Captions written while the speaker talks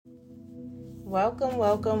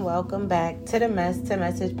Welcome back to the Mess to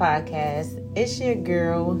Message podcast. It's your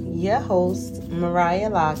girl, your host, Mariah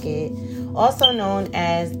Lockett, also known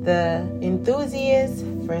as the enthusiast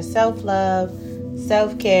for self-love,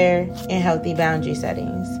 self-care, and healthy boundary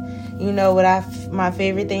settings. You know what my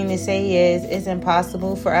favorite thing to say is, it's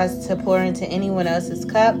impossible for us to pour into anyone else's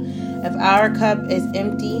cup if our cup is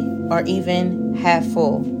empty or even half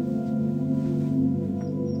full.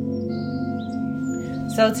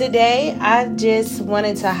 So today, I just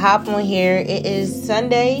wanted to hop on here. It is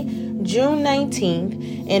Sunday, June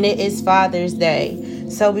 19th, and it is Father's Day.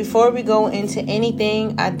 So before we go into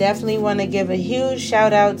anything, I definitely want to give a huge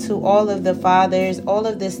shout out to all of the fathers, all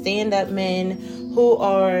of the stand-up men who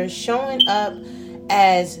are showing up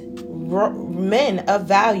as men of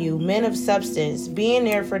value, men of substance, being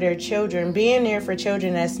there for their children, being there for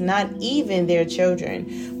children that's not even their children,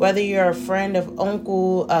 whether you're a friend, of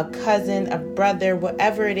uncle, a cousin, a brother,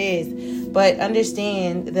 whatever it is. But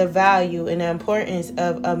understand the value and the importance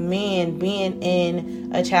of a man being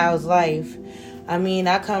in a child's life. I mean,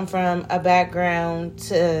 I come from a background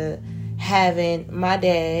to having my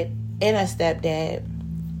dad and a stepdad.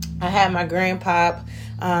 I had my grandpop,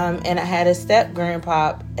 and I had a step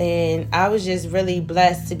grandpop, and I was just really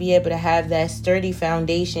blessed to be able to have that sturdy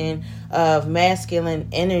foundation of masculine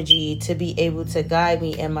energy to be able to guide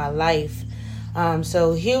me in my life.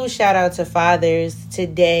 So huge shout out to fathers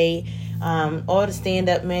today. All the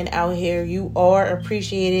stand-up men out here, you are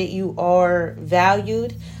appreciated, you are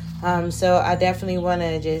valued. So I definitely want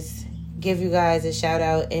to just give you guys a shout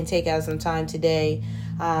out and take out some time today.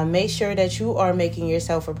 Make sure that you are making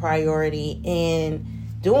yourself a priority and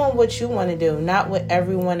doing what you want to do, not what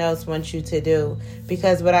everyone else wants you to do.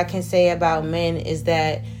 Because what I can say about men is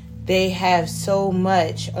that they have so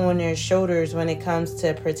much on their shoulders when it comes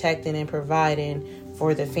to protecting and providing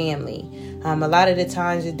for the family. A lot of the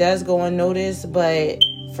times it does go unnoticed, but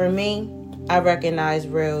for me, I recognize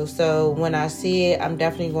real. So when I see it, I'm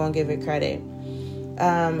definitely going to give it credit.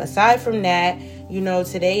 Aside from that,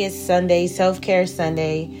 today is Sunday, Self-Care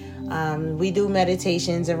Sunday. We do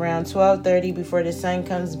meditations around 12:30 before the sun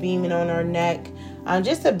comes beaming on our neck,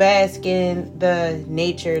 just to bask in the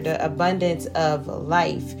nature, the abundance of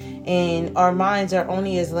life. And our minds are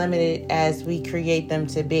only as limited as we create them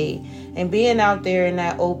to be. And being out there in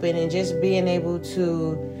that open and just being able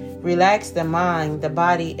to relax the mind, the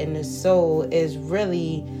body, and the soul is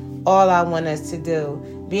really all I want us to do.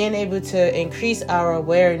 Being able to increase our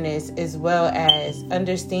awareness as well as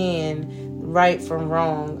understand right from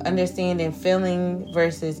wrong, understanding feeling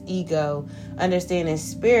versus ego, understanding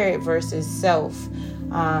spirit versus self.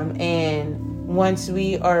 And once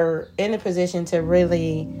we are in a position to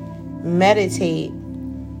really meditate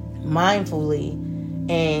mindfully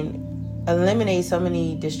and eliminate so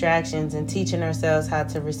many distractions and teaching ourselves how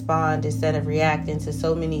to respond instead of reacting to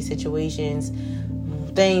so many situations,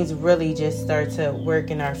 things really just start to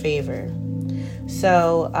work in our favor.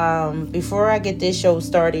 So before I get this show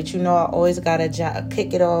started, I always got to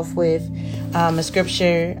kick it off with a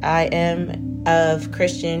scripture. I am of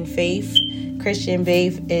Christian faith. Christian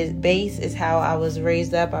faith is how I was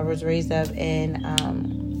raised up. I was raised up in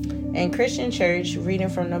Christian church, reading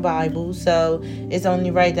from the Bible. So it's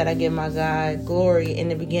only right that I give my God glory in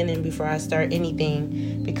the beginning before I start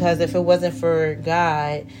anything. Because if it wasn't for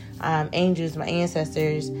God, angels, my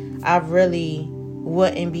ancestors, I really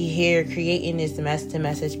wouldn't be here creating this Mess to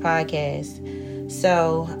Message podcast.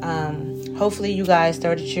 So hopefully you guys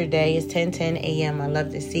started your day. It's 10:10 a.m. I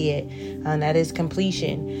love to see it. That is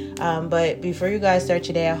completion. But before you guys start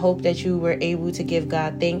your day, I hope that you were able to give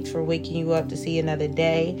God thanks for waking you up to see another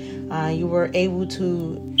day. You were able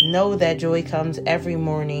to know that joy comes every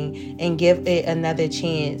morning and give it another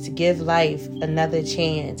chance. Give life another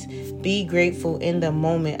chance. Be grateful in the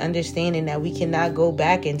moment, understanding that we cannot go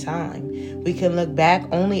back in time. We can look back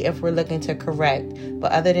only if we're looking to correct.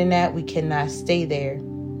 But other than that, we cannot stay there.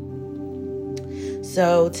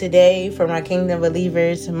 So today, for my kingdom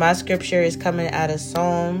believers, my scripture is coming out of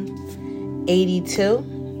Psalm 82.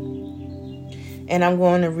 And I'm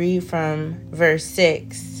going to read from verse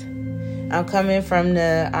 6. I'm coming from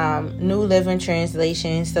the New Living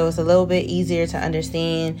Translation, so it's a little bit easier to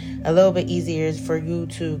understand, a little bit easier for you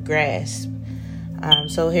to grasp.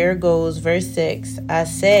 So here it goes, verse 6. I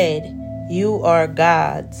said, you are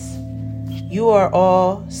gods. You are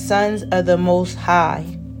all sons of the Most High.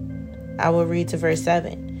 I will read to verse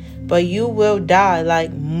 7. But you will die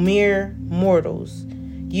like mere mortals.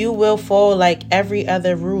 You will fall like every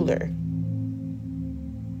other ruler.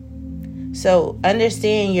 So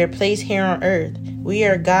understand your place here on earth. We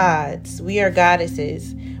are gods. We are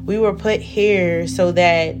goddesses. We were put here so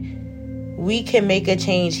that we can make a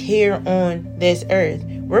change here on this earth.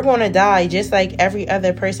 We're going to die just like every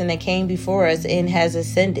other person that came before us and has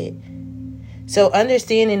ascended. So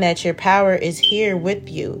understanding that your power is here with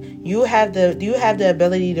you. You have the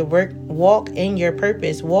ability to walk in your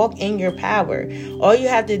purpose, walk in your power. All you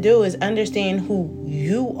have to do is understand who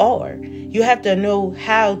you are. You have to know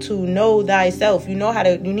how to know thyself. You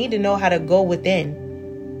need to know how to go within.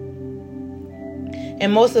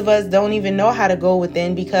 And most of us don't even know how to go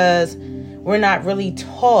within because we're not really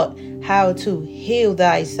taught how to heal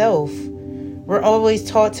thyself. We're always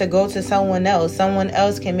taught to go to someone else. Someone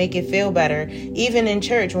else can make it feel better. Even in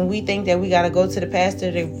church, when we think that we got to go to the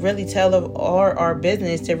pastor to really tell our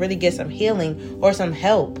business, to really get some healing or some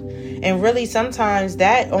help. And really, sometimes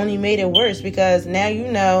that only made it worse because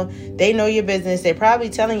now they know your business. They're probably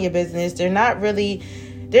telling your business. They're not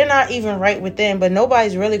even right within, but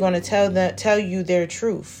nobody's really going to tell you their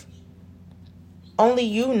truth. Only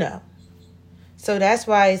you know. So that's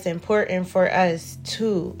why it's important for us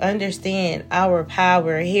to understand our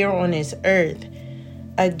power here on this earth.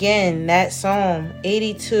 Again, that Psalm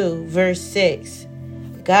 82, verse 6.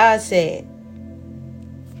 God said,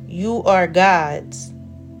 "You are gods.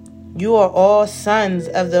 You are all sons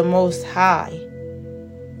of the Most High."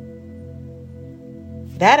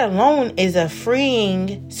 That alone is a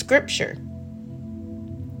freeing scripture.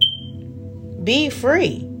 Be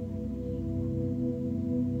free.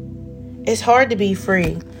 It's hard to be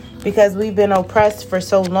free because we've been oppressed for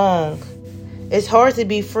so long. It's hard to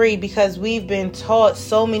be free because we've been taught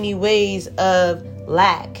so many ways of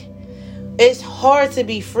lack. It's hard to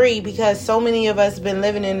be free because so many of us have been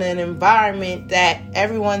living in an environment that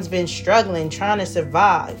everyone's been struggling, trying to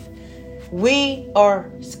survive. We are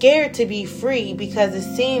scared to be free because it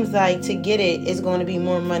seems like to get it is going to be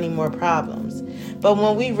more money, more problems. But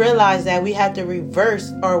when we realize that we have to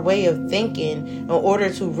reverse our way of thinking in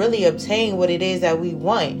order to really obtain what it is that we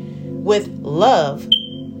want with love,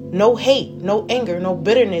 no hate, no anger, no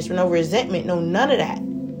bitterness, no resentment, no none of that.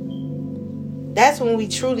 That's when we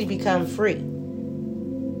truly become free.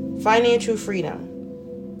 Financial freedom,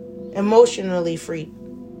 emotionally free,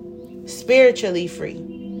 spiritually free.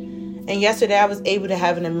 And yesterday I was able to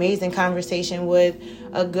have an amazing conversation with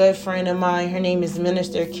a good friend of mine. Her name is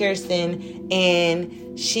Minister Kirsten.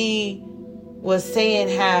 And she was saying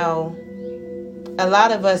how a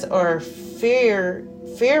lot of us are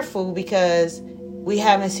fearful because we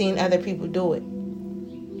haven't seen other people do it.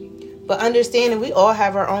 But understanding we all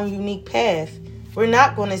have our own unique path. We're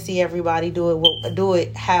not going to see everybody do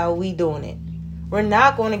it how we doing it. We're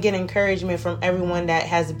not going to get encouragement from everyone that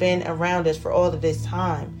has been around us for all of this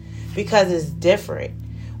time. Because it's different.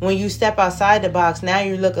 When you step outside the box, now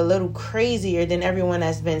you look a little crazier than everyone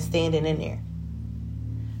that's been standing in there.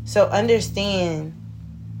 So understand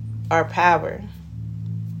our power.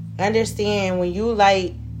 Understand when you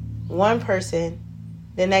light one person,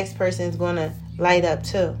 the next person is going to light up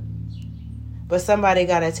too. But somebody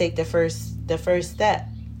got to take the first step.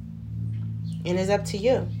 And it's up to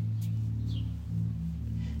you.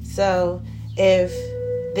 So if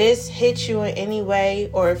this hits you in any way,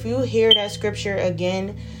 or if you hear that scripture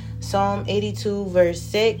again, Psalm 82 verse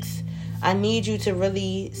 6, I need you to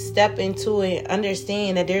really step into it,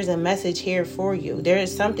 understand that there's a message here for you. There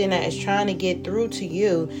is something that is trying to get through to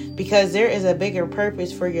you because there is a bigger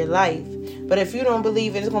purpose for your life. But if you don't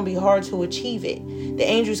believe it, it's going to be hard to achieve it. The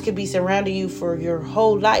angels could be surrounding you for your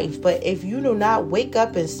whole life. But if you do not wake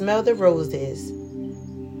up and smell the roses,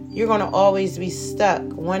 you're going to always be stuck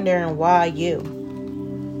wondering why you.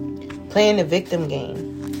 Playing the victim game.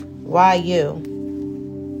 Why you?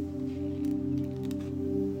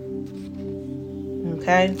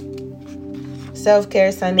 Okay?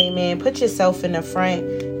 Self-care Sunday, man. Put yourself in the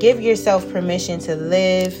front. Give yourself permission to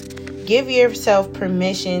live. Give yourself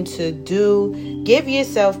permission to do. Give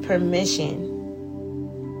yourself permission.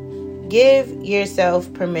 Give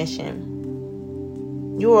yourself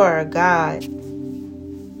permission. You are a God.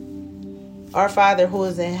 Our Father who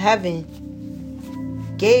is in heaven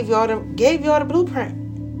gave y'all the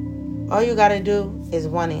blueprint. All you got to do is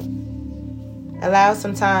want it. Allow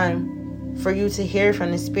some time for you to hear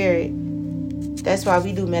from the Spirit. That's why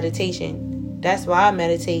we do meditation. That's why I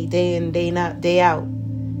meditate day in, day out.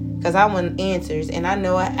 Because I want answers. And I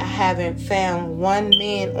know I haven't found one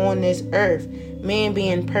man on this earth, man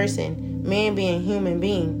being person, man being human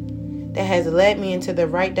being, that has led me into the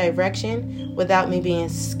right direction without me being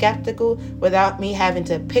skeptical, without me having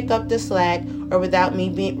to pick up the slack, or without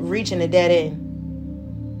me reaching a dead end.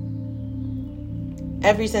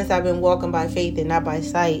 Ever since I've been walking by faith and not by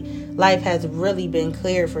sight, life has really been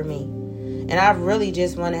clear for me. And I really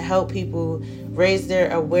just want to help people raise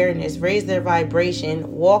their awareness, raise their vibration,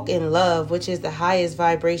 walk in love, which is the highest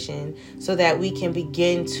vibration, so that we can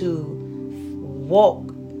begin to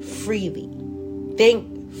walk freely,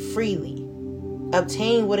 think freely,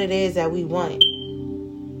 obtain what it is that we want.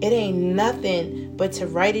 It ain't nothing but to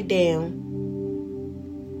write it down,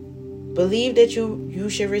 believe that you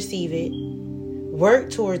should receive it, work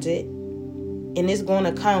towards it, and it's going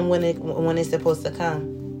to come when it's supposed to come.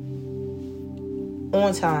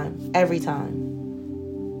 On time, every time.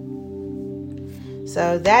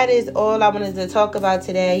 So that is all I wanted to talk about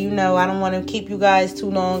today. You know, I don't want to keep you guys too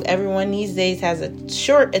long. Everyone these days has a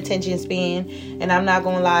short attention span, and I'm not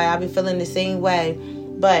going to lie, I'll be feeling the same way.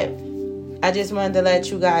 But I just wanted to let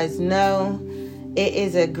you guys know it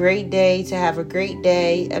is a great day to have a great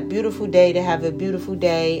day, a beautiful day to have a beautiful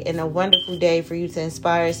day, and a wonderful day for you to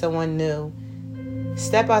inspire someone new.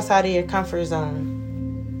 Step outside of your comfort zone.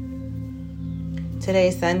 Today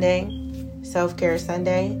is Sunday, Self-Care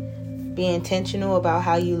Sunday. Be intentional about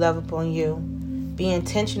how you love upon you. Be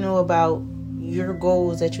intentional about your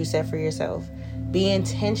goals that you set for yourself. Be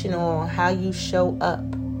intentional on how you show up.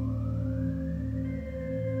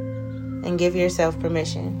 And give yourself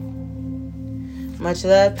permission. Much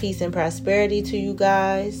love, peace, and prosperity to you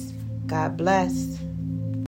guys. God bless.